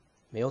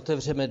My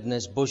otevřeme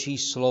dnes Boží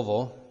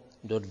slovo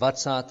do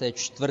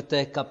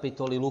 24.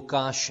 kapitoly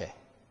Lukáše.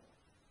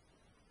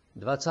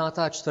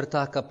 24.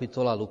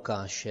 kapitola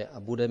Lukáše a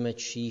budeme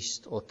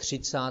číst od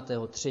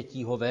 33.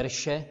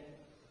 verše.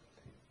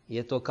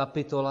 Je to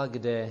kapitola,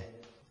 kde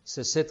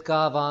se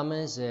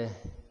setkáváme se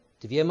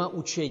dvěma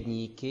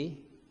učedníky,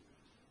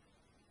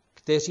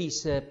 kteří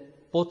se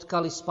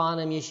potkali s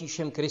Pánem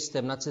Ježíšem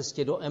Kristem na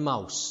cestě do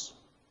Emaus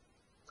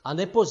a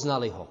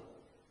nepoznali ho.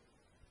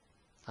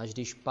 Až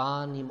když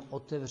Pán jim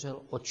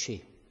otevřel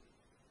oči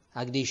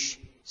a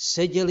když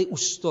seděli u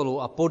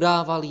stolu a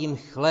podával jim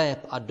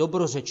chléb a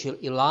dobrořečil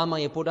i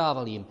lámaje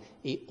podával jim,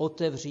 i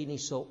otevříny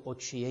jsou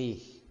oči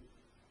jejich.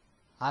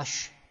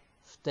 Až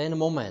v ten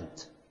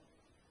moment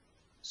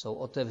jsou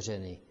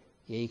otevřeny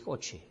jejich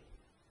oči.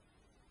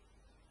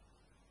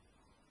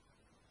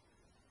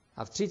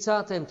 A v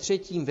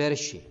 33.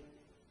 verši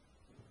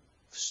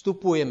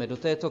vstupujeme do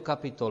této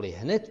kapitoly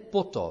hned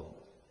potom,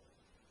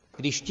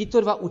 když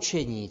tito dva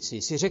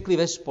učedníci si řekli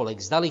ve spolek,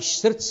 zdališ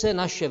srdce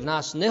naše v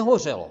nás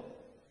nehořelo,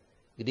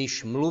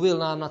 když mluvil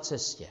nám na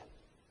cestě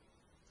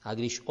a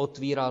když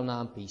otvíral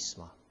nám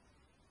písma.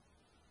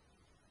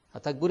 A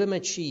tak budeme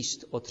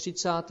číst od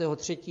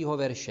 33.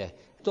 verše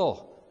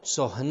to,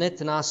 co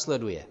hned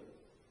následuje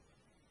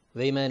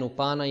ve jménu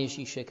Pána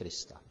Ježíše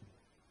Krista.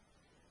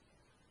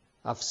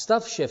 A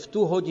vstavše v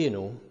tu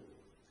hodinu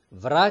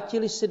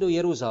vrátili se do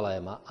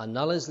Jeruzaléma a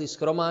nalezli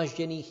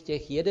shromážděných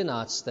těch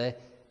 11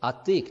 a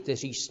ty,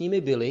 kteří s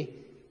nimi byli,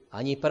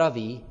 ani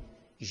praví,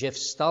 že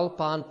vstal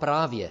Pán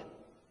právě,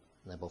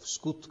 nebo v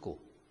skutku,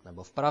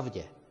 nebo v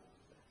pravdě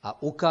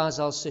a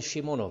ukázal se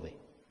Šimonovi.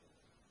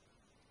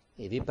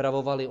 I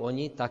vypravovali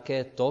oni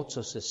také to,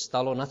 co se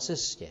stalo na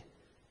cestě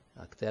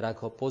a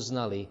kterak ho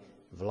poznali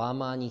v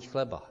lámání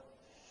chleba.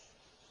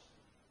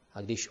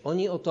 A když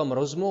oni o tom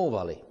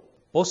rozmlouvali,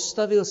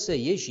 postavil se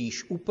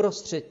Ježíš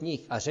uprostřed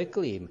nich a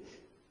řekl jim,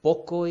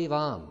 pokoj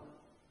vám.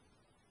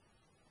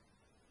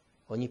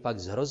 Oni pak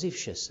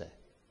zhrozivše se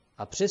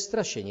a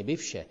přestrašeni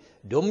byvše,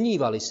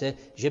 domnívali se,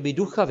 že by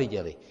ducha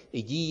viděli.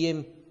 Jdí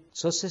jim,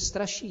 co se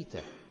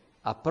strašíte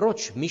a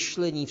proč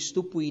myšlení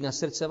vstupují na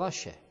srdce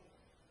vaše.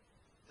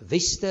 Vy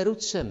jste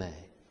ruce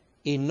mé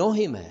i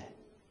nohy mé,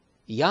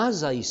 já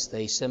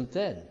zajisté jsem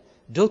ten,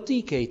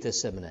 dotýkejte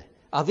se mne.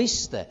 A vy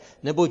jste,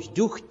 neboť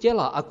duch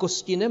těla a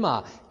kosti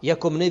nemá,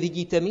 jako mne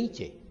vidíte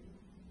míti.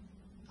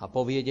 A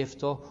pověděv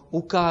to,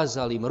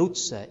 ukázal jim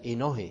ruce i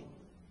nohy.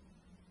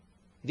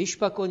 Když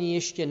pak oni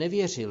ještě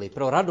nevěřili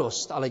pro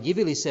radost, ale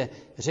divili se,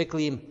 řekl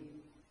jim,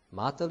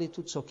 máte-li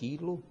tu co k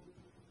jídlu?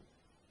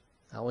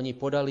 A oni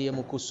podali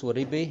jemu kusu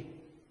ryby,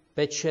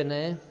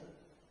 pečené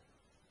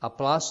a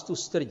plástu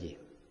strdi.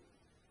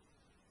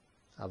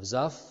 A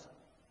vzav,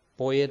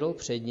 pojedl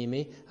před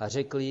nimi a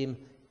řekl jim,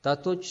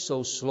 tatoť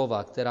jsou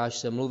slova, kteráž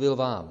jsem mluvil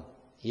vám,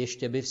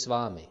 ještě byv s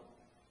vámi,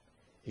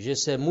 že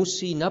se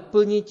musí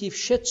naplnit i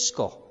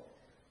všecko,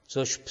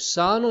 což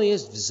psáno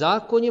jest v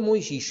zákoně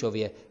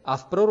Mojžíšově a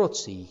v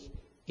prorocích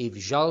i v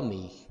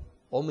žalmích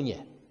o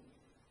mně.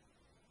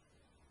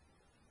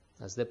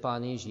 A zde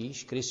Pán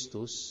Ježíš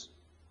Kristus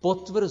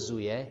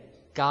potvrzuje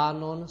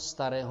kánon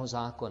starého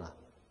zákona,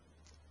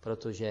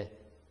 protože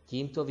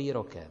tímto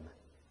výrokem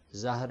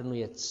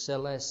zahrnuje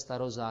celé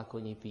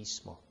starozákonní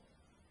písmo.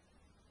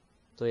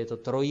 To je to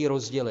trojí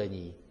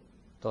rozdělení,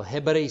 to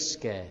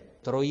hebrejské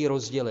trojí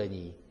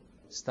rozdělení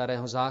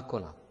starého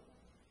zákona.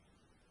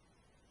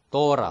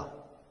 Tóra,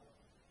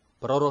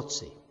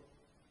 proroci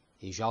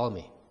i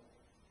žalmy.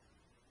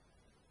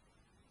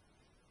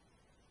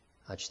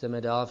 A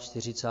čteme dál v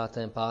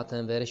 45.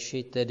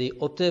 verši, tedy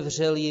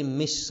otevřel jim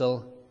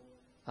mysl,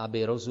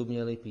 aby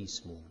rozuměli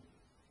písmům.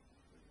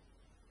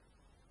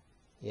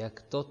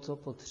 Jak toto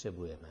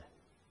potřebujeme?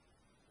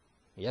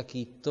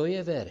 Jaký to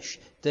je verš?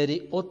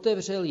 Tedy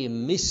otevřel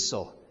jim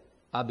mysl,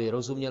 aby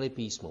rozuměli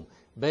písmům.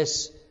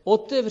 Bez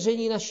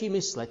otevření naší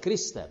mysle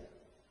Kristem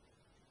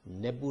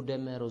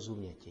nebudeme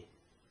rozuměti.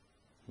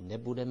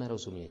 Nebudeme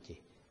rozuměti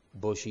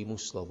Božímu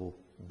slovu,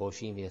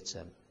 Božím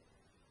věcem.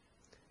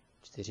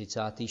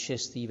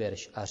 46.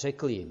 verš. A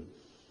řekl jim,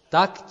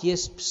 tak je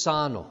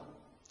psáno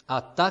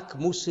a tak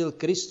musil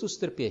Kristus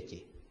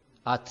trpěti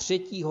a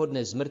 3.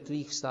 dne z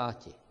mrtvých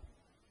vstáti.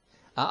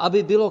 A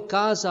aby bylo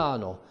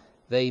kázáno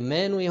ve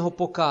jménu jeho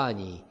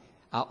pokání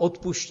a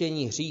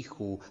odpuštění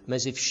hříchů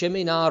mezi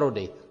všemi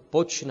národy,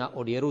 počna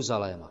od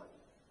Jeruzaléma.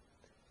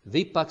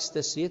 Vy pak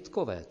jste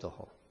svědkové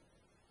toho.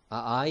 A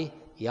aj,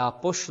 já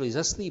pošli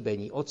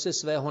zaslíbení Otce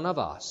svého na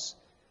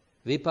vás.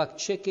 Vy pak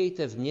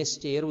čekejte v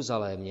městě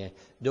Jeruzalémě,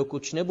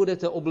 dokud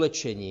nebudete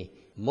oblečeni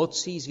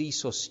mocí z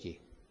výsosti.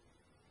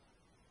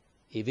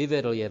 I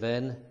vyvedl je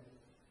ven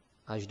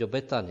až do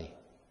Betany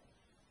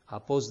a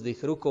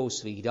pozdvih rukou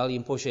svých dal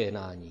jim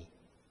požehnání.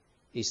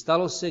 I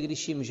stalo se,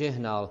 když jim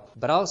žehnal,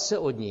 bral se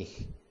od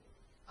nich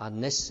a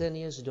nesen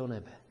jest do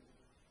nebe.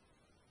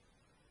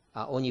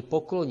 A oni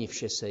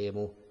poklonivše se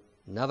jemu,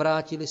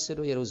 navrátili se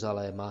do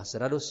Jeruzaléma s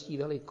radostí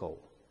velikou.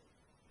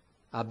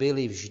 A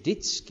byli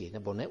vždycky,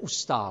 nebo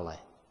neustále,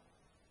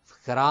 v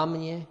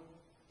chrámě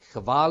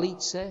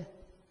chválíce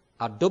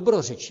a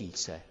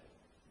dobrořečíce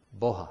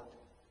Boha.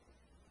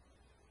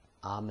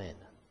 Amen.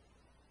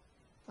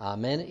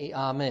 Amen i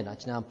amen.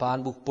 Ať nám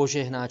Pán Bůh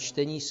požehná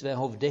čtení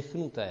svého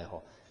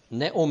vdechnutého,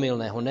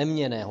 neomylného,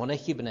 neměnného,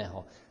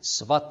 nechybného,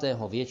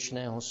 svatého,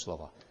 věčného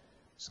slova.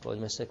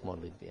 Skloňme se k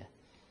modlitbě.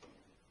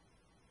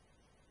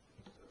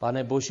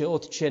 Pane Bože,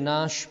 Otče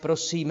náš,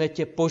 prosíme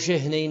tě,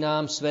 požehnej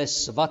nám své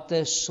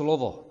svaté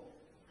slovo.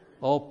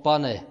 O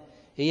Pane,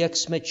 i jak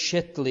jsme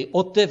četli,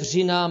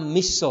 otevři nám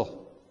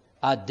mysl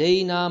a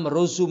dej nám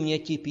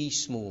rozuměti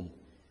písmům.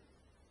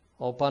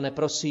 O Pane,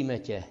 prosíme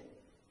tě,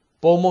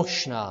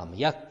 pomož nám,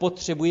 jak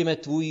potřebujeme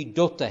tvůj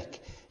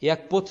dotek,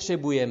 jak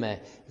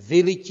potřebujeme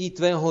vylití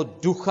tvého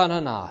ducha na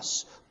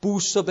nás,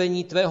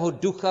 působení tvého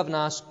ducha v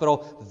nás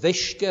pro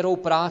veškerou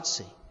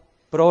práci,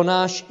 pro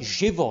náš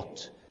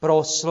život,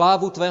 pro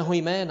slávu tvého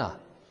jména,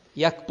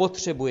 jak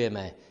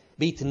potřebujeme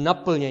být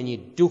naplněni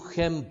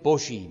duchem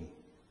Božím.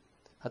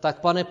 A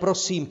tak, Pane,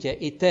 prosím tě,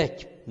 i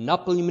teď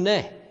naplň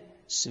mne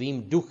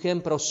svým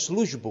duchem pro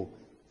službu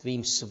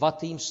tvým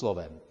svatým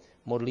slovem.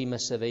 Modlíme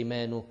se ve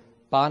jménu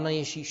Pána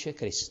Ježíše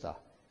Krista.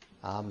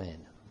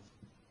 Amen.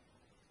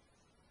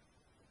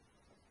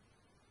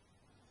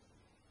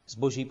 S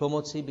Boží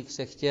pomocí bych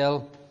se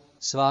chtěl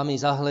s vámi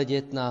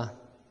zahledět na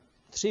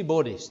 3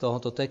 body z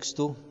tohoto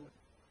textu.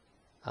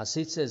 A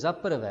sice za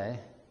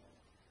prvé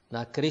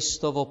na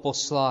Kristovo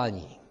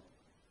poslání.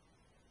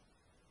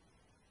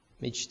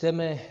 My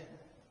čteme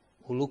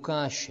u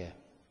Lukáše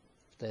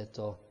v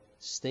této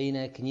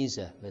stejné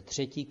knize ve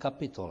 3.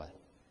 kapitole,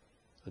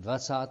 v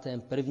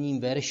 21.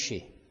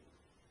 verši.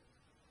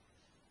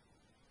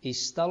 I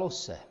stalo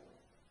se,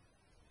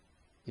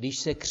 když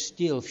se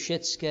křtil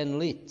všecken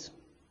lid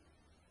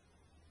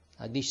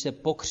a když se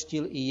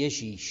pokřtil i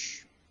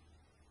Ježíš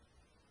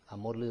a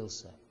modlil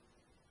se.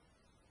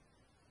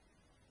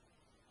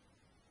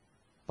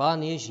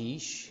 Pán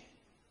Ježíš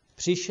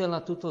přišel na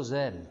tuto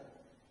zem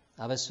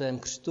a ve svém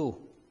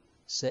křtu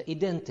se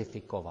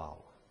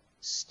identifikoval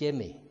s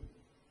těmi,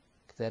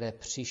 které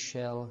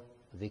přišel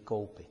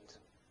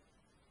vykoupit.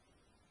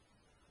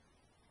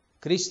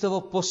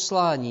 Kristovo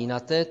poslání na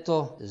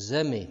této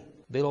zemi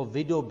bylo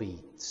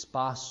vydobít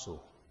spásu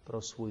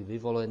pro svůj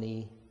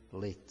vyvolený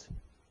lid.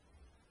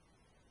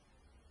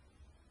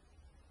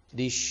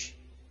 Když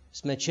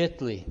jsme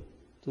četli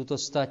tuto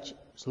stať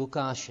z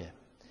Lukáše,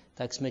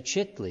 tak jsme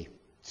četli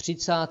v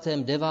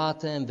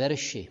 39.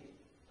 verši: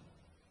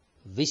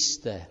 Vy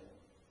jste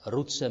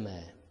ruce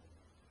mé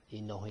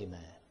i nohy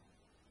mé.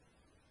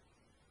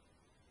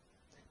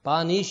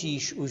 Pán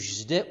Ježíš už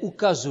zde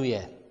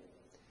ukazuje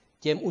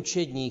těm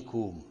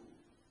učedníkům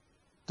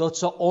to,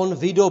 co on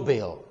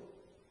vydobil.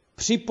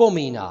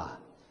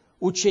 Připomíná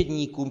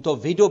učedníkům to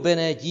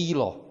vydobené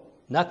dílo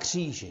na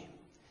kříži,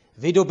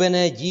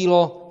 vydobené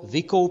dílo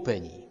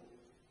vykoupení.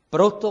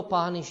 Proto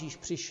Pán Ježíš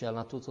přišel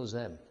na tuto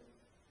zem.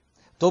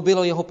 To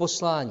bylo jeho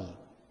poslání.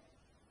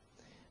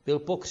 Byl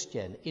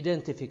pokřtěn,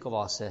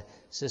 identifikoval se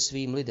se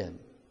svým lidem,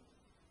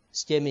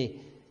 s těmi,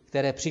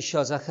 které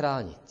přišel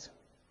zachránit.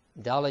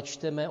 Dále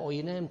čteme o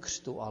jiném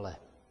křtu, ale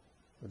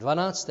v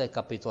 12.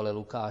 kapitole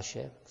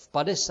Lukáše, v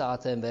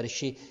 50.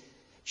 verši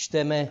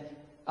čteme: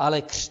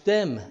 Ale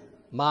křtem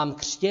mám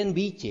křtěn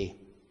býti,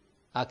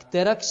 a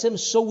kterak jsem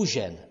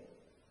soužen,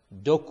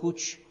 dokud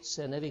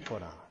se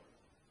nevykoná.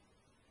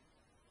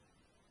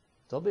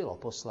 To bylo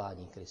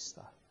poslání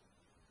Krista.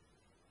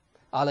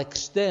 Ale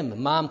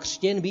křtem mám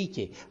křtěn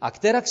býti, a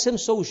kterak jsem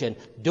soužen,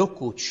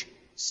 dokud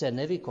se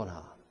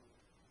nevykoná.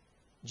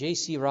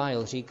 J.C.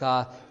 Ryle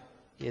říká,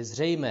 je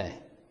zřejmé,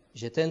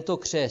 že tento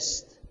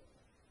křest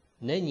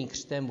není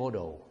křtem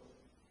vodou,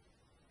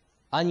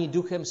 ani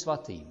Duchem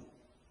Svatým,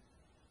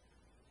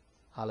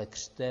 ale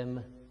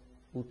křtem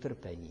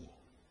utrpení.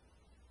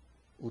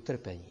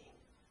 Utrpení.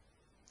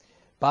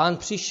 Pán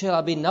přišel,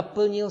 aby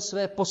naplnil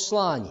své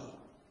poslání,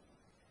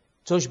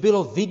 což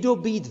bylo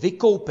vydobít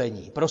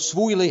vykoupení pro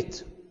svůj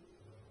lid.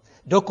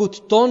 Dokud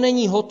to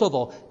není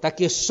hotovo,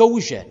 tak je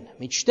soužen.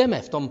 My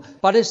čteme v tom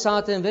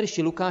 50.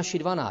 verši Lukáši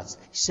 12.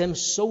 Jsem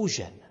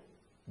soužen,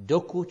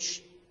 dokud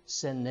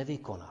se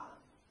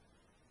nevykoná.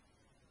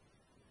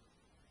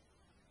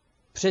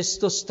 Přes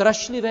to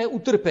strašlivé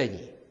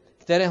utrpení,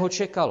 které ho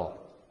čekalo,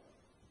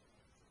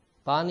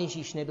 Pán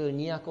Ježíš nebyl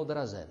nijak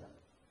odrazen.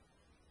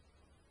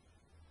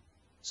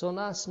 Co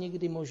nás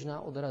někdy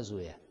možná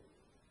odrazuje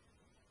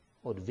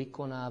od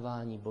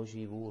vykonávání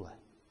Boží vůle,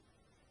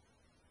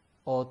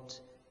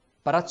 od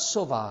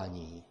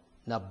pracování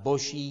na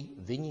Boží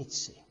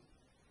vinici,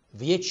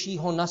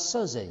 většího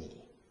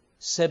nasazení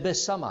sebe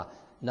sama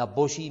na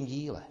Božím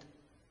díle.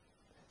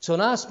 Co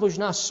nás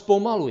možná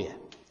zpomaluje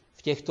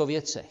v těchto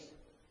věcech.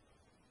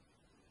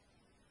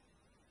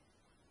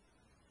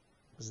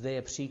 Zde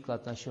je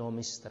příklad našeho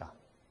mistra.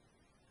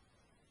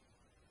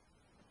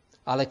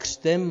 Ale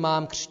křtem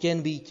mám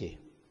křtěn býti,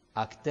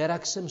 a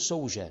kterak jsem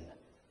soužen,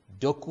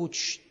 dokud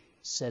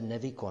se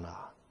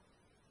nevykoná.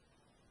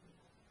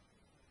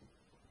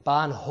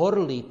 Pán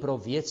horlí pro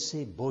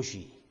věci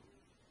Boží.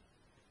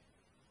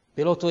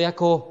 Bylo to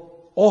jako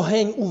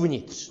oheň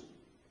uvnitř.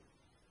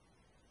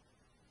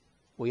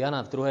 U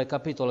Jana v 2.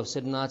 kapitole v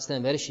 17.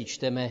 verši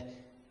čteme: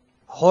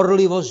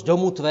 Horlivost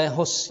domu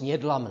tvého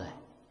snědla mne.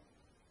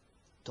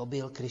 To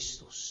byl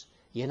Kristus.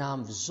 Je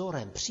nám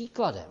vzorem,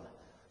 příkladem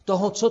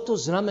toho, co to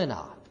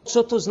znamená.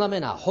 Co to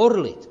znamená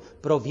horlit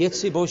pro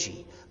věci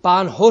Boží.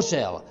 Pán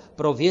hořel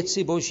pro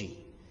věci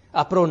Boží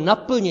a pro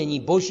naplnění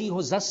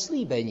Božího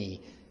zaslíbení,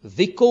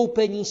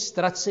 vykoupení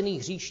ztracených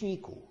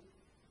hříšníků.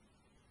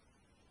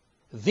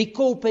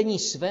 Vykoupení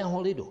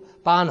svého lidu.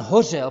 Pán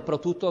hořel pro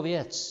tuto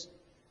věc.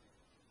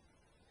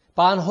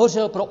 Pán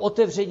hořel pro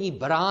otevření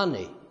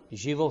brány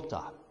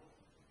života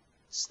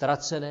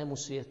ztracenému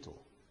světu.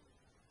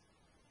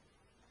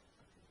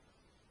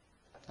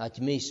 Ať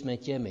my jsme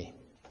těmi,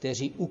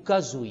 kteří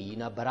ukazují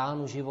na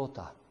bránu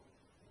života.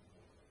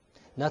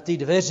 Na ty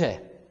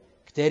dveře,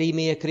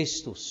 kterými je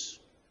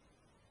Kristus.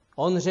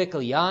 On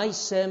řekl, já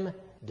jsem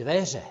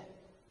dveře.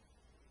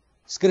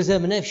 Skrze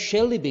mne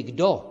všeli by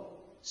kdo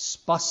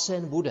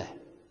spasen bude.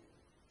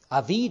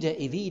 A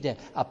vyjde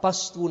a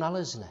pastvu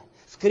nalezne.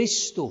 V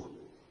Kristu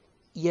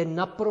je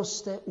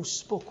naprosté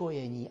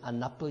uspokojení a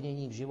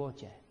naplnění v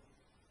životě.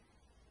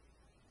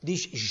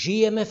 Když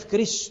žijeme v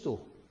Kristu,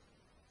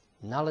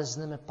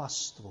 nalezneme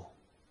pastvu.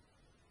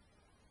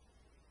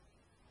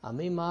 A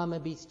my máme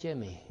být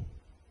těmi,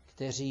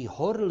 kteří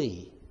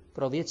horlí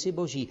pro věci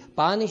Boží.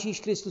 Pán Ježíš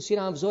Kristus je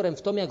nám vzorem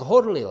v tom, jak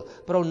horlil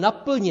pro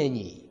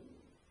naplnění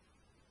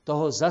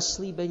toho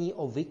zaslíbení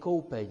o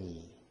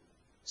vykoupení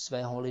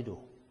svého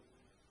lidu.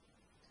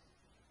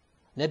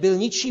 Nebyl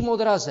ničím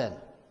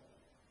odrazen,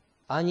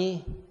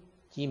 ani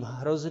tím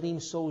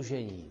hrozným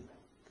soužením,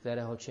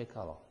 které ho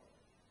čekalo.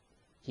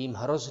 Tím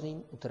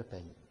hrozným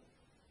utrpením.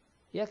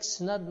 Jak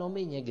snadno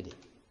my někdy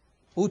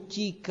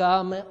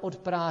utíkáme od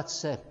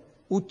práce,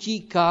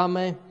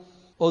 utíkáme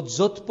od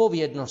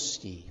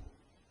zodpovědností,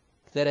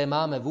 které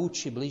máme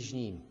vůči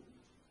bližním.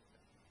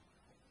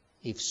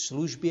 I v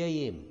službě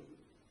jim,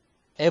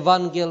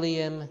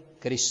 evangeliem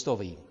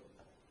Kristovým.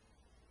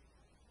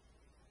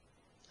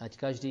 Ať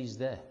každý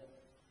zde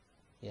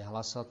je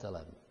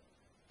hlasatelem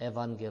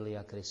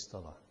evangelia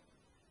Kristova.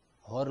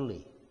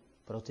 Horlí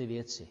pro ty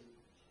věci,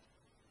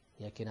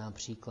 jak je nám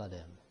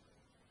příkladem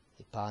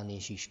i Pán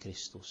Ježíš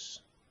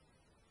Kristus.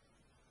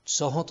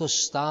 Co ho to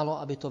stálo,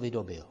 aby to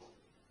vydobil?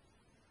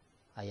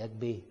 A jak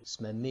by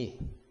jsme my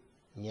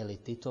měli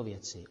tyto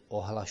věci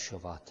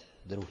ohlašovat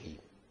druhým?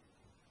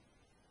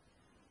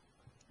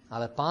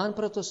 Ale Pán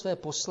pro to své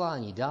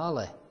poslání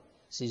dále,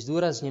 si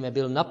zdůrazníme,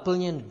 byl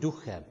naplněn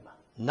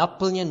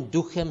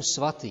duchem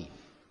svatým.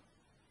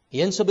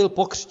 Jen co byl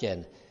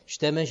pokřtěn,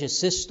 čteme, že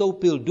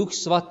sestoupil Duch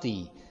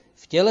svatý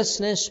v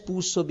tělesné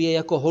způsobě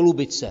jako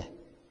holubice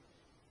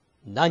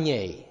na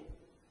něj.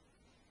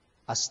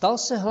 A stal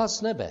se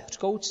hlas nebe,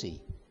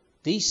 řkoucí,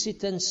 ty jsi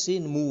ten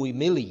syn můj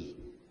milý,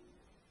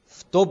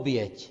 v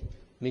toběť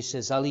mi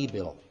se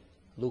zalíbilo.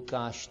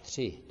 Lukáš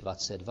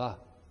 3:22.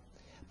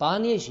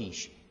 Pán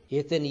Ježíš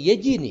je ten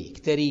jediný,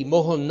 který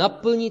mohl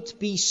naplnit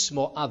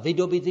písmo a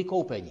vydobit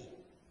vykoupení.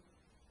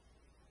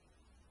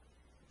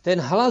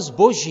 Ten hlas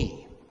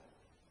Boží,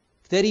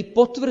 který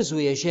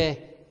potvrzuje, že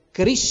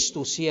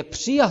Kristus je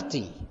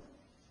přijatý.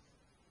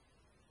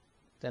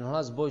 Ten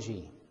hlas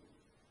Boží,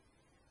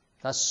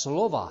 ta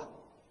slova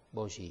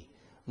Boží,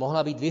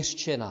 mohla být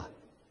vyřčena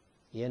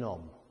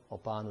jenom o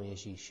Pánu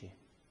Ježíši.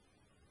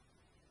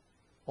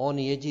 On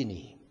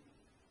jediný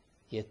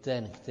je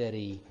ten,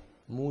 který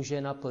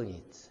může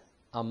naplnit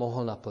a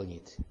mohl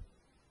naplnit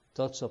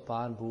to, co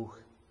Pán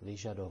Bůh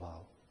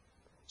vyžadoval,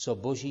 co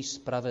Boží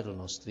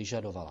spravedlnost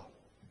vyžadovala.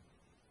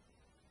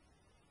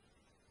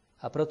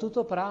 A pro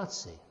tuto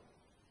práci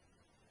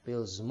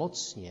byl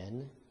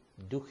zmocněn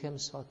Duchem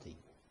svatým.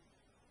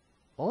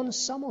 On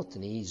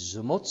samotný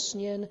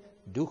zmocněn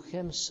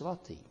Duchem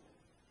svatým.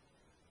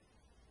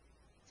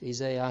 V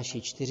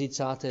Izajáši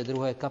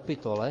 42.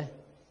 kapitole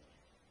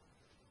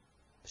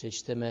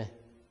přečteme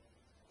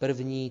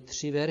první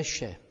 3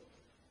 verše,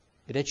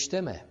 kde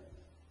čteme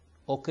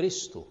o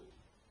Kristu.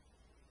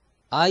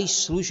 Aj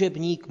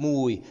služebník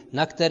můj,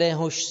 na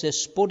kteréhož se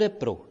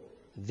spodepru,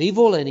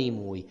 vyvolený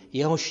můj,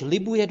 jehož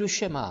libuje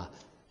duše má,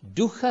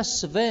 ducha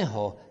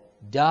svého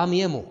dám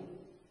jemu.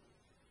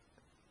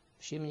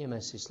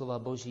 Všimněme si slova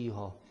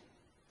Božího.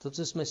 To,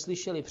 co jsme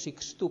slyšeli při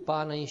křtu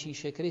Pána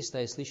Ježíše Krista,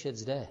 je slyšet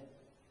zde.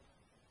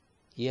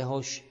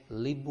 Jehož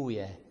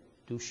libuje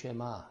duše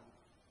má.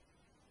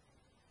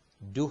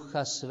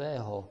 Ducha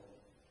svého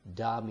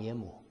dám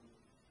jemu.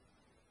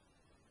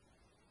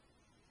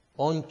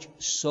 Onť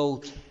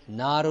soud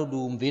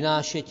národům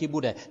vynášeti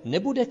bude.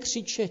 Nebude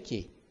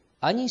křičeti,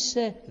 ani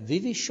se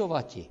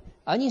vyvyšovati,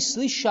 ani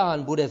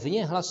slyšán bude v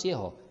ně hlas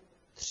jeho.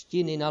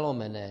 Třtiny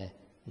nalomené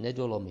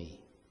nedolomí.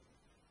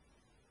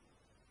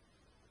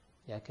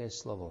 Jaké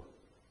slovo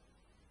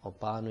o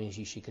Pánu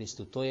Ježíši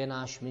Kristu? To je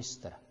náš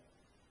mistr.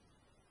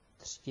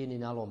 Třtiny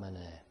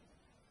nalomené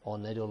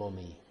on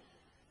nedolomí.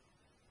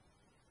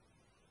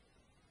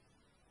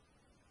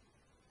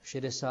 V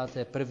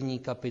 61.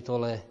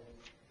 kapitole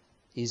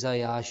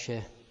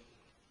Izajáše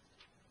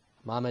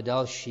máme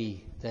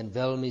další, ten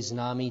velmi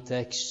známý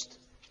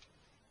text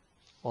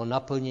o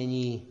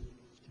naplnění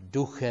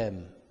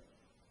duchem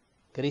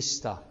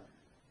Krista,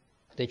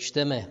 kde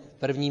čteme v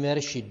prvním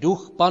verši: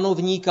 Duch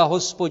panovníka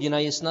Hospodina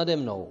jest nade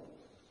mnou,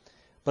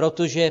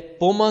 protože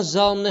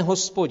pomazal mne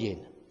Hospodin,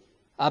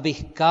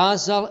 abych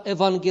kázal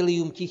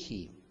evangelium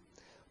tichým.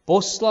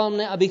 Poslal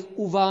mne, abych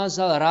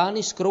uvázal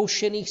rány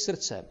zkroušených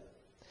srdcem,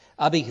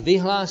 abych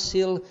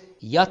vyhlásil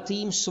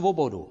jatým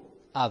svobodu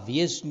a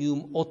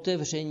vězňům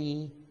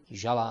otevření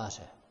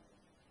žaláře.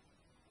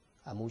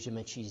 A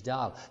můžeme číst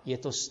dál. Je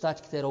to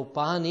stať, kterou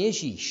Pán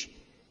Ježíš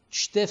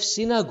čte v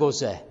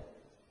synagoze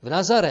v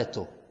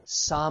Nazaretu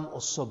sám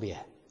o sobě.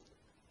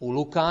 U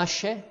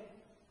Lukáše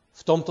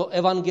v tomto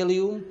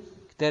evangelium,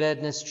 které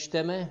dnes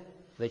čteme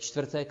ve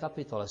 4.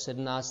 kapitole,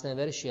 17.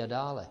 verši a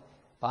dále,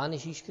 Pán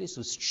Ježíš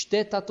Kristus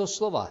čte tato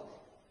slova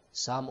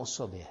sám o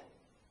sobě.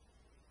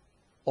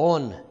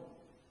 On,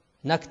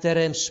 na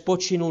kterém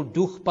spočinul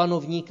duch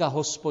panovníka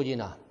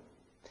Hospodina.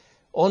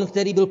 On,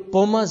 který byl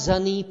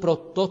pomazaný pro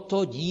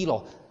toto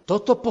dílo,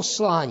 toto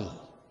poslání,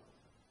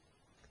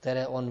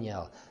 které on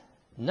měl.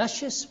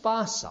 Naše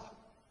spása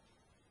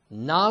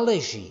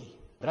náleží,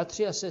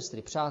 bratři a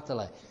sestry,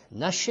 přátelé,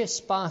 naše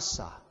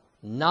spása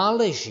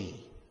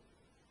náleží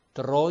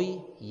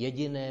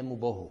trojjedinému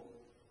Bohu.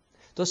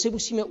 To si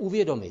musíme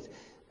uvědomit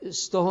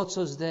z toho,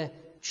 co zde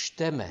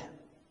čteme,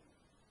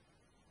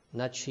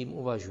 nad čím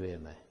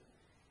uvažujeme.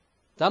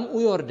 Tam u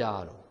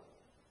Jordánu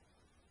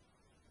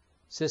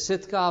se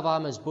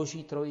setkáváme s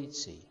Boží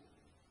trojicí.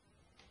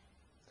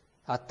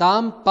 A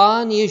tam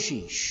Pán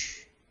Ježíš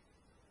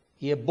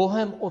je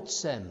Bohem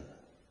Otcem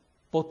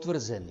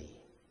potvrzený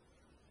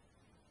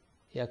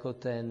jako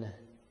ten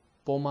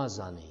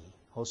pomazaný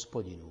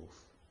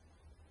Hospodinův,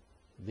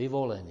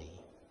 vyvolený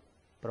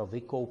pro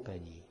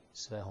vykoupení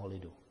svého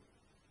lidu.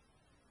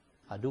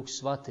 A Duch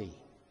Svatý,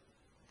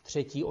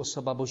 třetí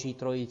osoba Boží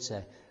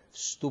trojice,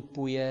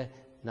 vstupuje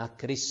na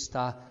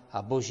Krista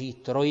a Boží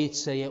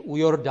trojice je u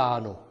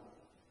Jordánu.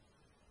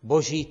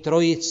 Boží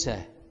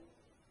trojice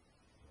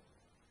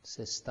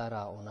se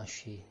stará o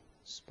naši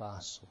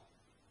spásu.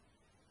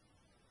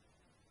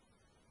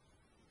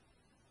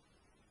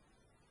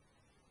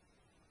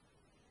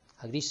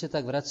 A když se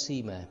tak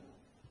vracíme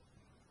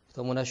k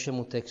tomu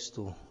našemu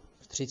textu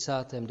v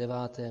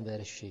 39.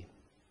 verši,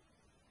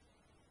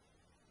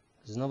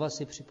 znova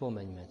si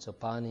připomeňme, co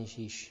Pán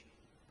Ježíš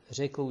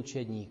řekl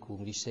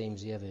učedníkům, když se jim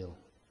zjevil.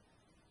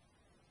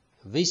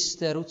 Vy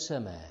jste ruce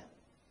mé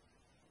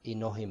i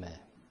nohy mé.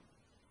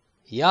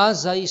 Já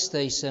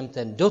zajisté jsem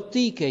ten,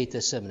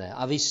 dotýkejte se mne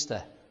a vy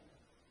jste.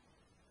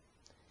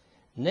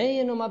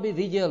 Nejenom, aby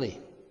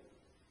viděli,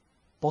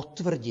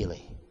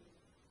 potvrdili,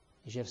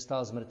 že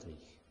vstal z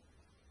mrtvých,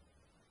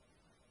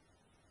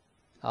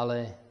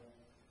 ale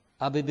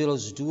aby bylo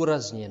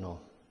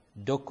zdůrazněno,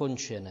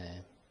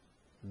 dokončené,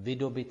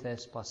 vydobité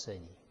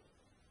spasení.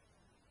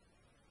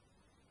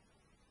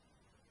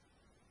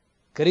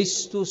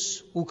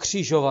 Kristus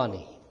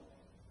ukřižovaný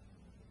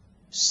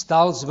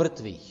vstal z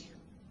mrtvých.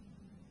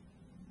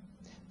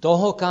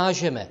 Toho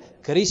kážeme,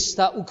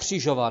 Krista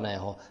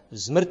ukřižovaného,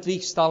 z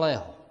mrtvých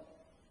vstalého.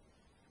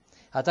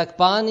 A tak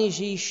Pán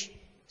Ježíš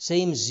se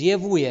jim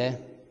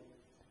zjevuje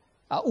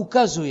a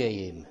ukazuje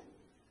jim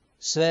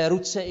své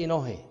ruce i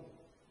nohy,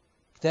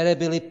 které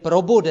byly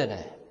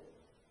probodené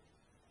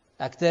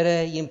a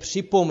které jim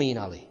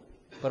připomínaly,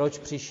 proč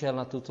přišel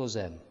na tuto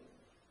zem.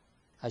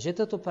 A že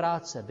tato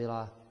práce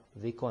byla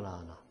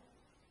vykonána,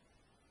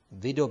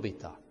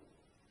 vydobyta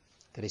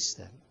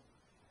Kristem.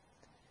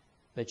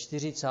 Ve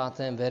 40.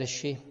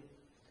 verši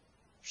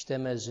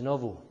čteme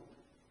znovu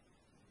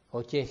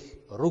o těch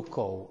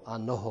rukou a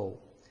nohou.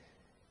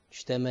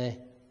 Čteme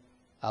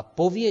a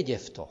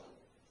pověděv to,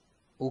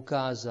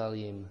 ukázal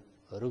jim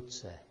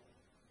ruce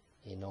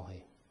i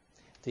nohy.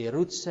 Ty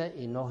ruce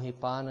i nohy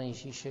Pána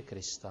Ježíše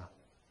Krista,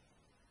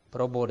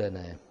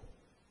 probodené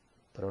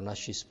pro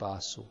naši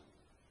spásu.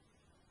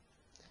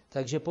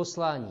 Takže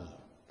poslání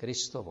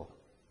Kristovo.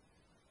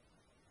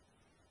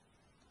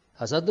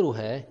 A za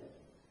druhé,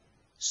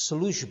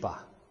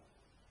 služba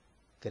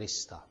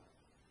Krista.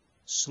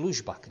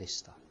 Služba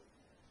Krista.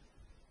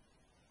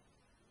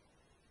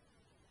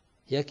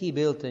 Jaký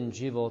byl ten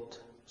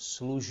život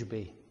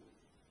služby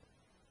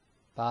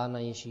Pána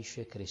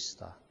Ježíše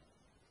Krista?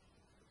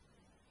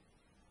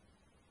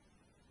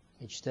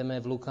 My čteme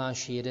v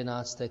Lukáši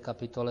 11.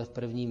 kapitole v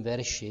 1.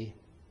 verši.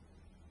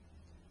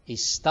 I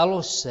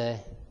stalo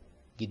se,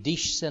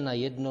 když se na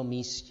jednom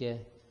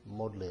místě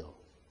modlil.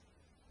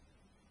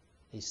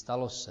 I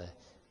stalo se,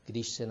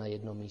 když se na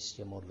jednom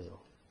místě modlil.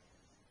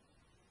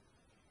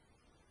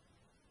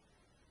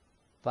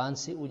 Pán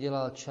si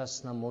udělal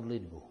čas na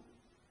modlitbu.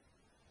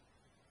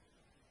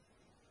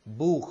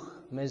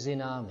 Bůh mezi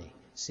námi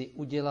si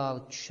udělal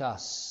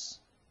čas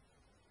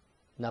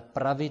na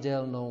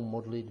pravidelnou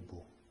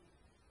modlitbu.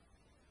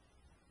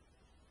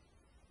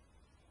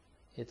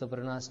 Je to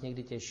pro nás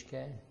někdy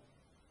těžké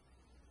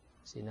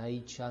si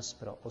najít čas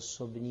pro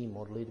osobní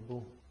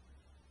modlitbu?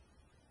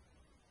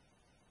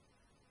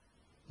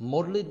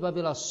 Modlitba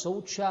byla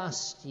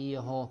součástí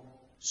jeho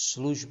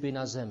služby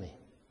na zemi.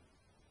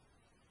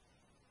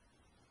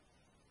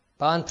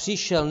 Pán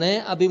přišel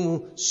ne, aby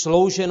mu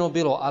slouženo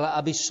bylo, ale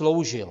aby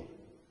sloužil.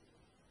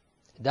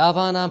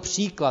 Dává nám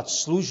příklad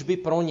služby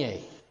pro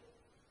něj.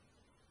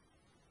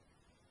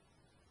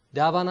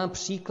 Dává nám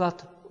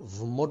příklad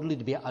v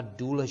modlitbě a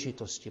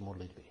důležitosti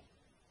modlitby.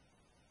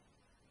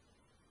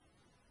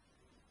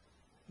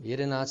 V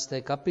 11.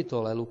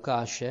 kapitole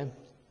Lukáše,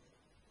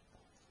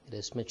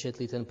 kde jsme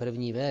četli ten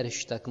první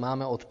verš, tak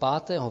máme od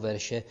 5.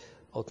 verše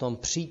o tom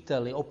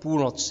příteli o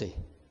půlnoci.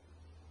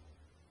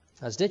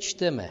 A zde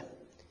čteme: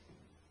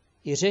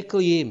 I řekl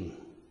jim,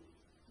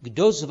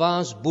 kdo z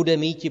vás bude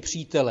míti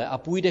přítele a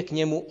půjde k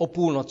němu o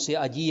půlnoci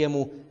a dí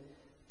jemu: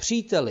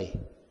 Příteli,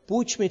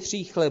 půjč mi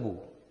 3 chlebů.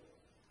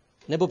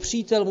 Nebo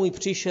přítel můj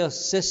přišel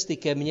z cesty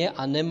ke mně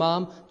a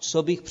nemám,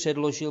 co bych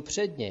předložil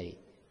před něj.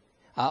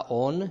 A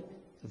on,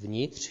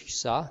 vnitř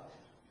sa,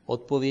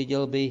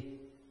 odpověděl by: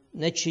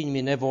 Nečiň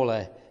mi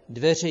nevole,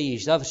 dveře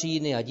již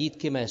zavříny a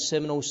dítky mé se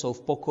mnou jsou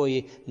v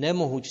pokoji,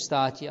 nemohu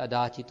vstáti a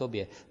dáti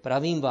tobě.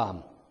 Pravím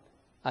vám,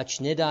 ač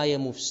nedá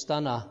jemu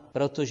vstana,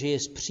 protože je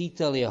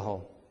přítel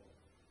jeho,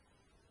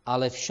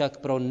 ale však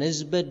pro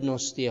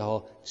nezbednost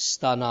jeho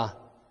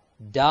vstana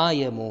dá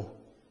jemu,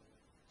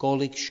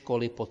 kolik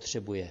školy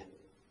potřebuje.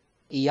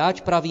 I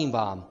jáť pravím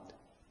vám,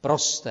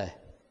 proste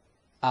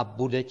a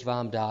budeť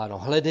vám dáno.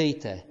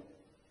 Hledejte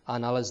a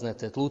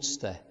naleznete,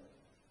 tlucte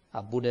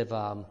a bude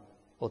vám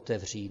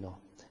otevříno.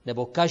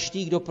 Nebo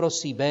každý, kdo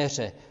prosí,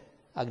 béře,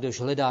 a kdož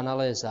hledá,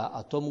 nalézá,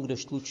 a tomu,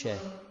 kdož tluče,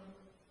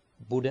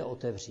 bude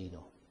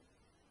otevříno.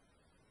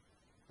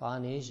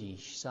 Pán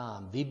Ježíš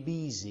sám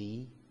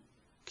vybízí,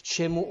 k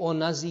čemu on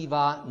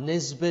nazývá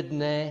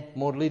nezbedné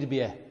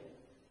modlitbě.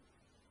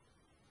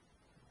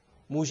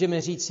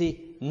 Můžeme říci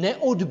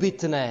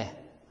neodbytné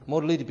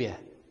modlitbě.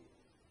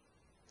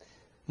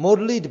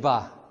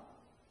 Modlitba,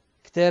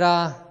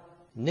 která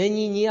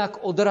není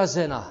nijak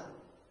odrazena.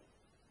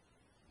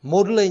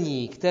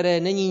 Modlení, které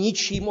není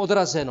ničím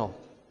odrazeno,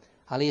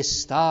 ale je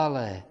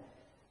stálé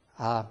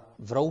a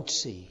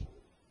vroucí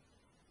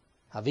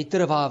a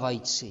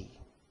vytrvávající.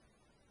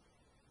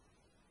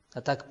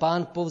 A tak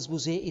Pán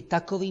povzbuzuje i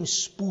takovým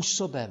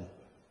způsobem.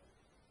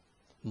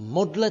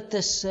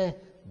 Modlete se,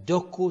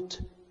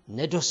 dokud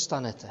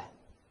nedostanete.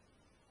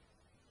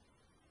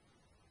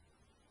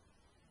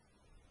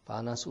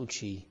 Pán nás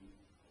učí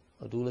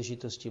o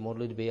důležitosti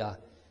modlitby a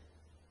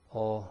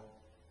o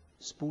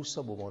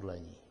způsobu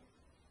modlení.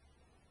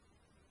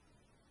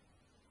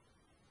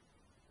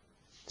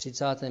 V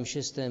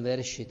 36.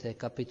 verši té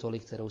kapitoly,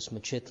 kterou jsme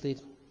četli,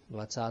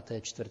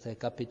 24.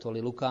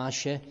 kapitoly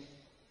Lukáše,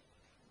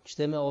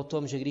 čteme o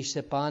tom, že když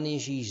se Pán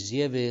Ježíš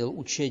zjevil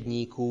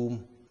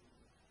učedníkům,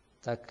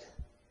 tak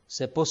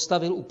se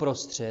postavil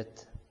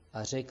uprostřed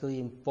a řekl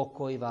jim: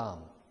 pokoj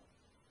vám.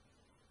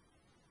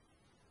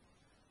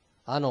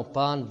 Ano,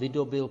 Pán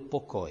vydobil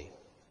pokoj.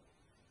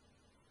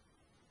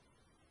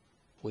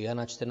 U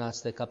Jana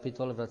 14.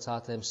 kapitole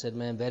 27.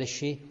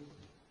 verši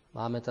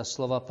máme ta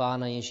slova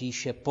Pána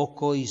Ježíše: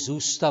 pokoj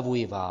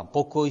zůstavuji vám,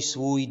 pokoj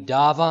svůj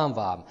dávám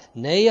vám,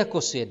 ne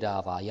jako svět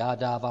dává, já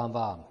dávám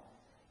vám.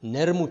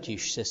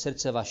 Nermutiš se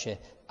srdce vaše,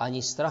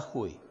 ani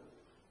strachuj.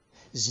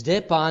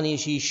 Zde Pán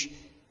Ježíš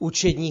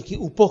učedníky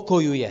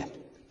upokojuje,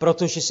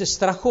 protože se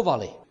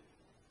strachovali.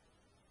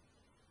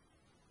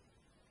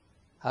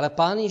 Ale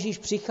Pán Ježíš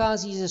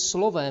přichází se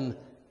slovem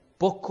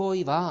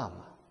pokoj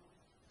vám.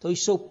 To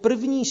jsou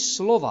první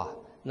slova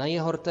na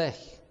jeho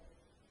rtech.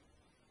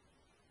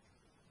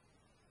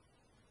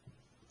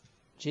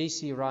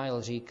 J.C.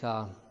 Ryle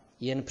říká: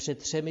 jen před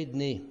 3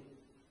 dny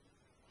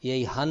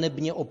jej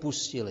hanebně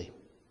opustili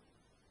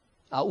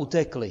a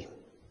utekli.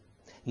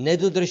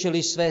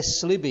 Nedodrželi své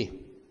sliby.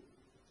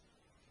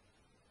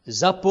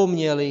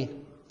 Zapomněli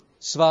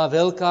svá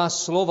velká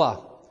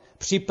slova,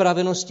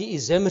 připravenosti i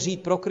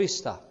zemřít pro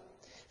Krista.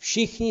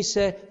 Všichni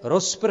se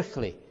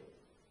rozprchli,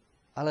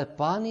 ale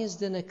Pán je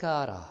zde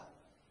nekárá.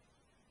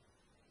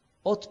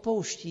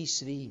 Odpouští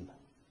svým.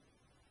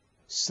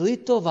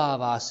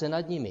 Slitovává se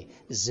nad nimi,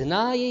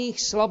 zná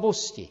jejich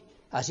slabosti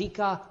a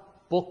říká: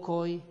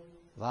 pokoj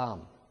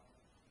vám.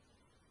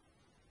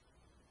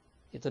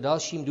 Je to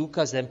dalším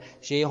důkazem,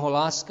 že jeho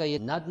láska je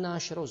nad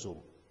náš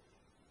rozum.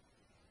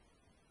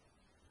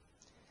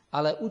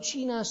 Ale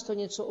učí nás to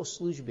něco o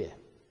službě.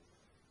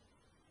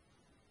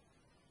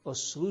 O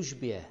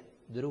službě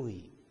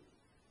druhým.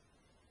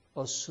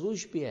 O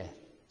službě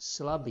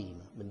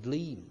slabým,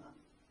 mdlým.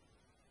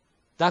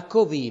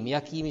 Takovým,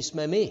 jakými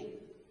jsme my.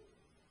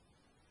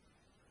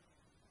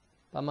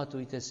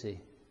 Pamatujte si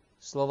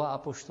slova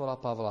apoštola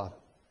Pavla,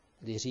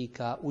 kdy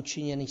říká: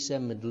 učiněný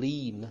jsem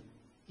mdlým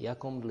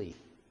jako mdlý.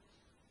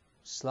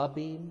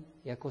 Slabým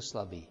jako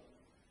slabý,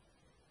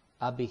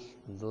 abych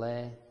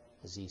mdlé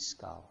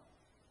získal.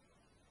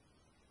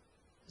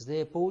 Zde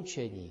je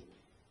poučení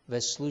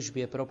ve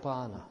službě pro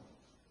Pána.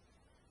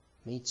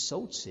 Mít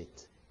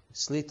soucit,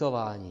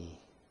 slitování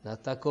nad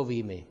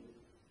takovými,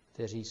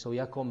 kteří jsou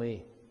jako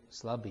my,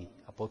 slabí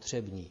a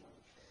potřební.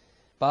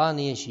 Pán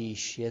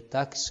Ježíš je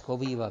tak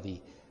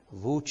schovívavý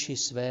vůči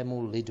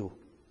svému lidu.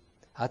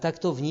 A tak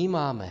to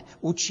vnímáme.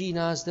 Učí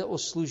nás zde o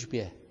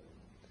službě.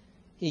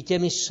 I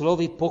těmi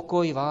slovy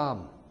pokoj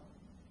vám.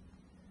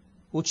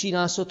 Učí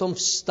nás o tom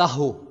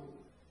vztahu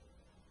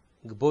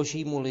k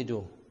Božímu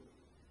lidu.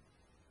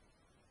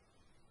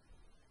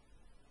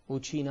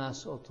 Učí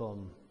nás o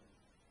tom,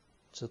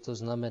 co to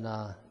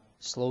znamená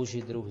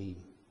sloužit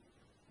druhým.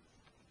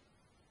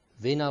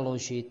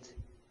 Vynaložit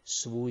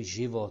svůj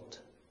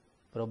život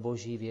pro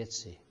Boží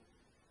věci.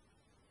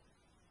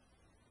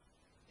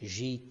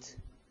 Žít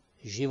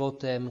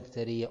životem,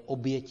 který je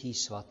obětí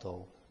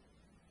svatou.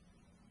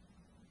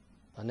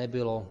 A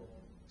nebylo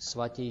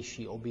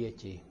svatější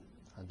oběti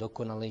a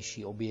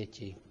dokonalejší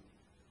oběti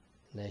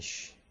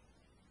než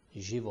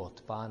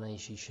život Pána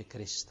Ježíše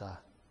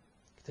Krista,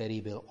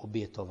 který byl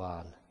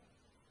obětován.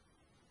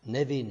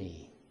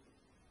 Nevinný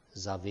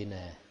za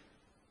vinné,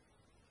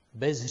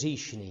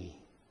 bezhříšný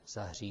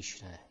za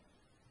hříšné.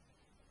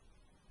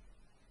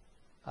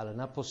 Ale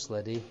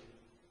naposledy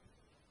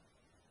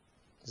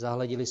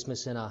zahleděli jsme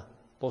se na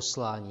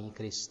poslání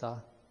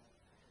Krista,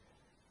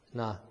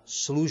 na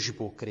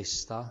službu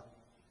Krista,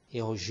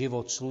 jeho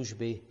život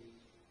služby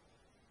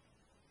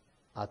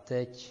a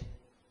teď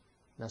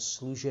na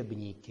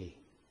služebníky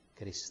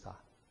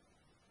Krista.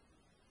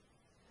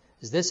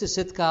 Zde se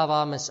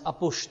setkáváme s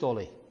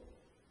apoštoly.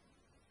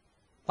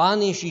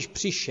 Pán Ježíš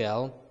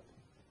přišel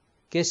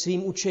ke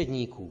svým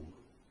učedníkům,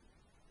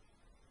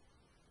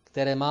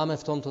 které máme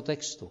v tomto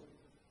textu.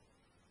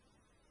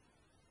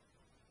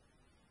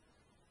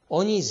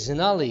 Oni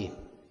znali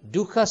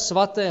Ducha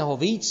Svatého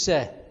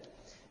více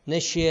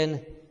než jen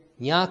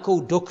nějakou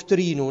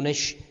doktrínu,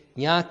 než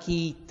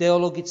nějaký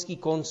teologický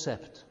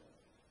koncept.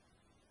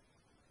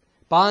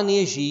 Pán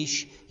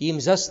Ježíš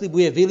jim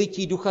zaslibuje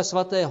vylití Ducha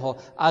Svatého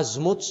a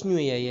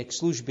zmocňuje je k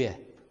službě.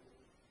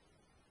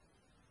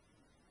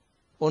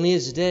 On je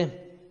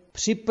zde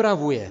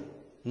připravuje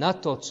na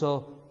to,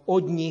 co od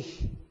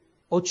nich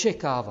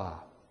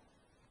očekává,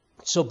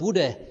 co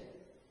bude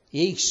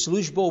jejich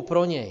službou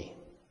pro něj.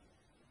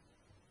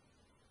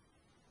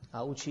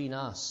 A učí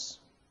nás.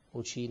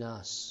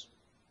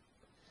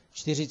 V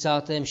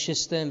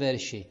 46.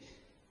 verši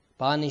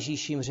Pán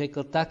Ježíš jim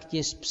řekl, tak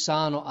je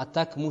psáno a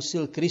tak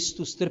musel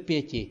Kristus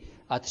trpěti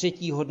a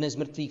třetího dne z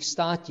mrtvých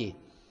vstáti.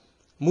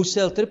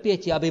 Musel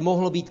trpěti, aby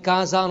mohlo být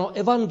kázáno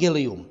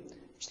evangelium.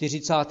 V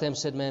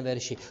 47.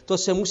 verši. To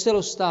se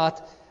muselo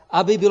stát,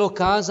 aby bylo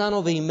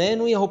kázáno ve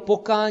jménu jeho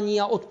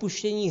pokání a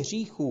odpuštění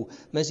hříchů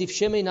mezi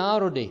všemi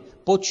národy,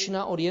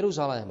 počna od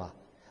Jeruzaléma.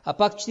 A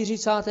pak v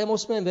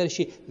 48.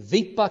 verši,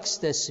 vy pak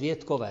jste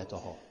svědkové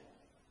toho.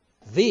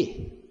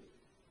 Vy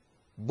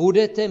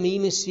budete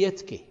mými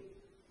svědky,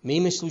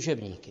 mými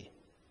služebníky.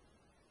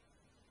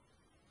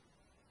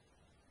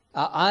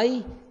 A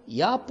aj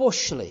já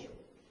pošli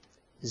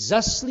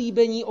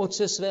zaslíbení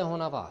Otce svého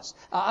na vás.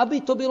 A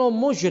aby to bylo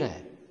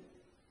možné,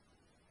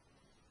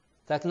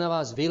 tak na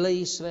vás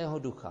vylejí svého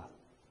ducha,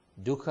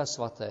 Ducha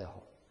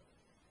Svatého.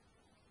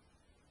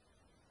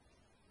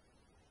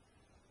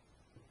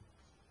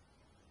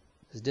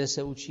 Zde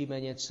se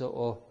učíme něco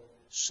o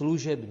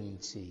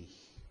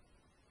služebnících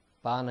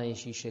Pána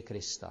Ježíše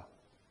Krista.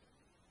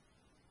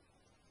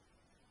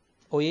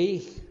 O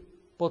jejich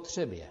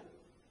potřebě.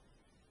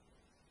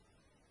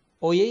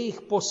 O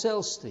jejich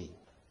poselství.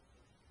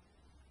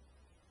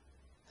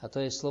 A to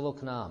je slovo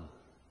k nám.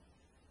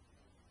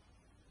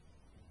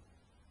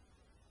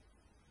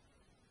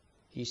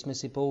 Již jsme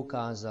si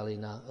poukázali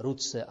na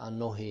ruce a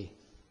nohy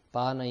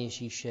Pána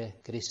Ježíše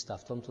Krista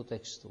v tomto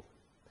textu.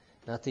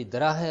 Na ty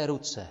drahé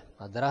ruce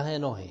a drahé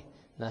nohy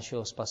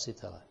našeho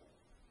Spasitele.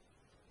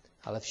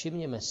 Ale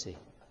všimněme si,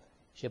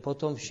 že po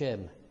tom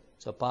všem,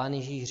 co Pán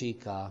Ježíš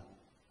říká,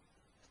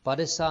 v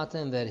 50.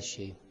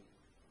 verši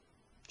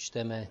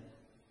čteme,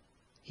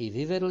 i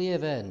vyvedl je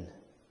ven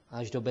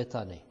až do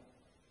Betany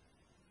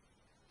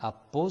a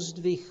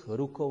pozdvih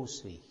rukou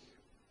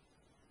svých.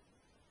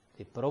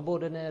 Ty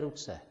probodené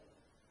ruce,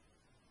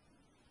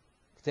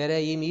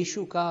 které jim již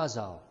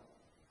ukázal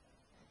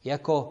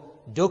jako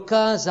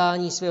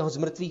dokázání svého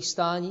zmrtvých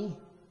stání,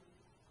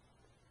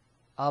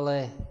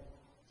 ale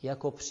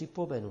jako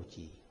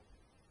připomenutí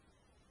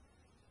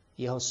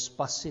jeho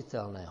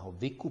spasitelného,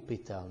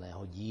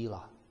 vykupitelného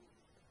díla,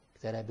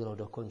 které bylo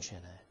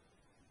dokončené.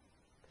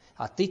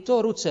 A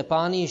tyto ruce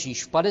Pán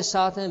Ježíš v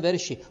 50.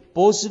 verši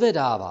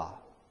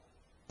pozvedává,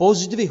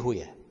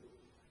 pozdvihuje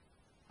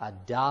a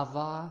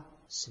dává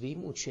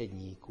svým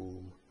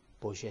učedníkům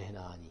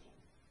požehnání.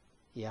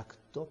 Jak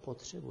to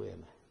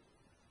potřebujeme?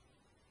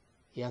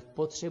 Jak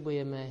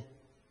potřebujeme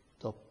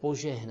to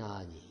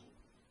požehnání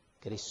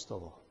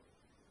Kristovo.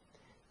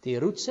 Ty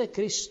ruce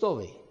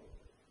Kristovy,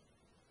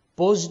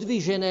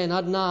 pozdvižené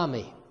nad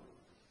námi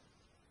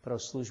pro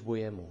službu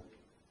jemu.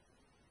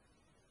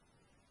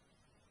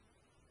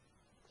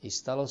 I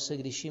stalo se,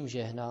 když jim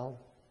žehnal,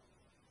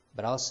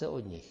 bral se od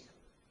nich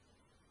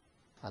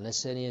a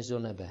nesen je do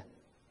nebe.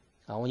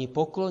 A oni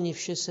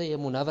poklonivši se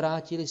jemu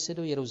navrátili se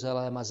do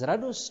Jeruzaléma s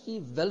radostí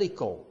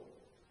velikou,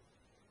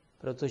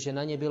 protože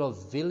na ně bylo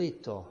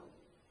vylito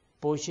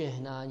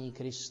požehnání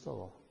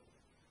Kristovo.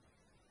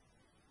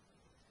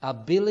 A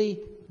byli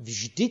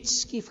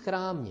vždycky v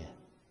chrámě,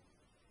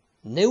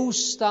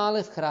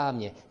 neustále v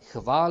chrámě,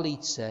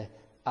 chválíce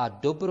a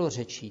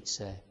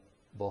dobrořečíce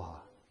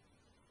Boha.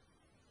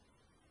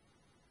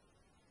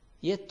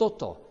 Je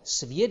toto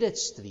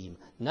svědectvím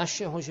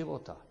našeho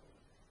života,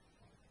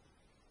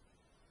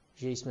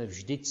 že jsme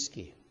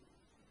vždycky,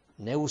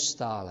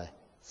 neustále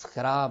v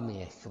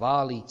chrámě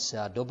chválíce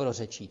a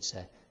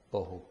dobrořečíce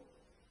Bohu.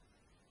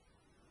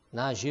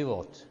 Náš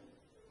život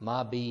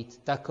má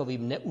být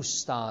takovým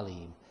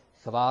neustálým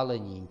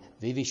chválením,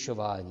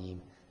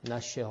 vyvyšováním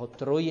našeho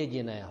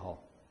trojjediného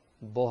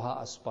Boha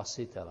a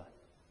Spasitele.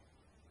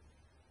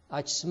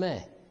 Ať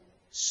jsme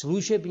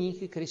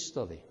služebníky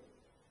Kristovi,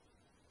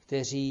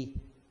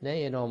 kteří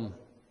nejenom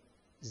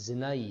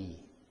znají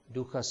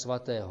Ducha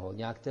Svatého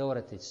nějak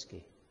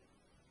teoreticky,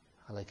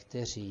 ale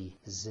kteří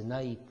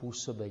znají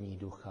působení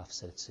Ducha v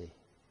srdci,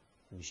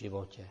 v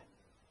životě.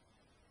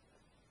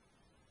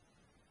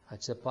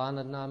 Ať se Pán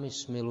nad námi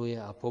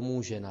smiluje a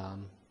pomůže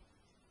nám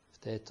v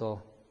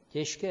této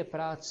těžké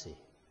práci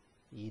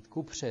jít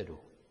kupředu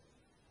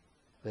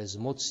ve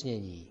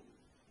zmocnění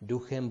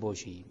Duchem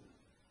Božím.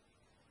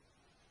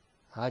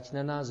 Ať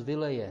na nás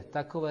vyleje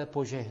takové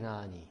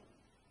požehnání,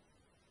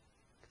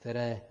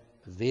 které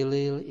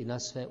vylil i na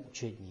své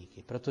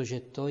učedníky, protože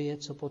to je,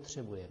 co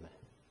potřebujeme.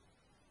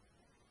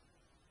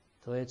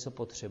 To je, co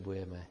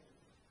potřebujeme,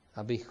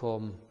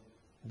 abychom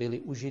byli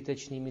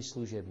užitečnými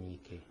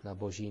služebníky na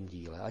Božím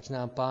díle. Ať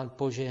nám Pán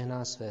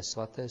požehná své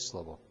svaté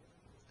slovo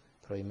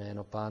pro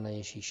jméno Pána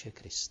Ježíše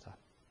Krista.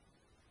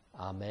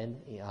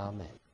 Amen i amen.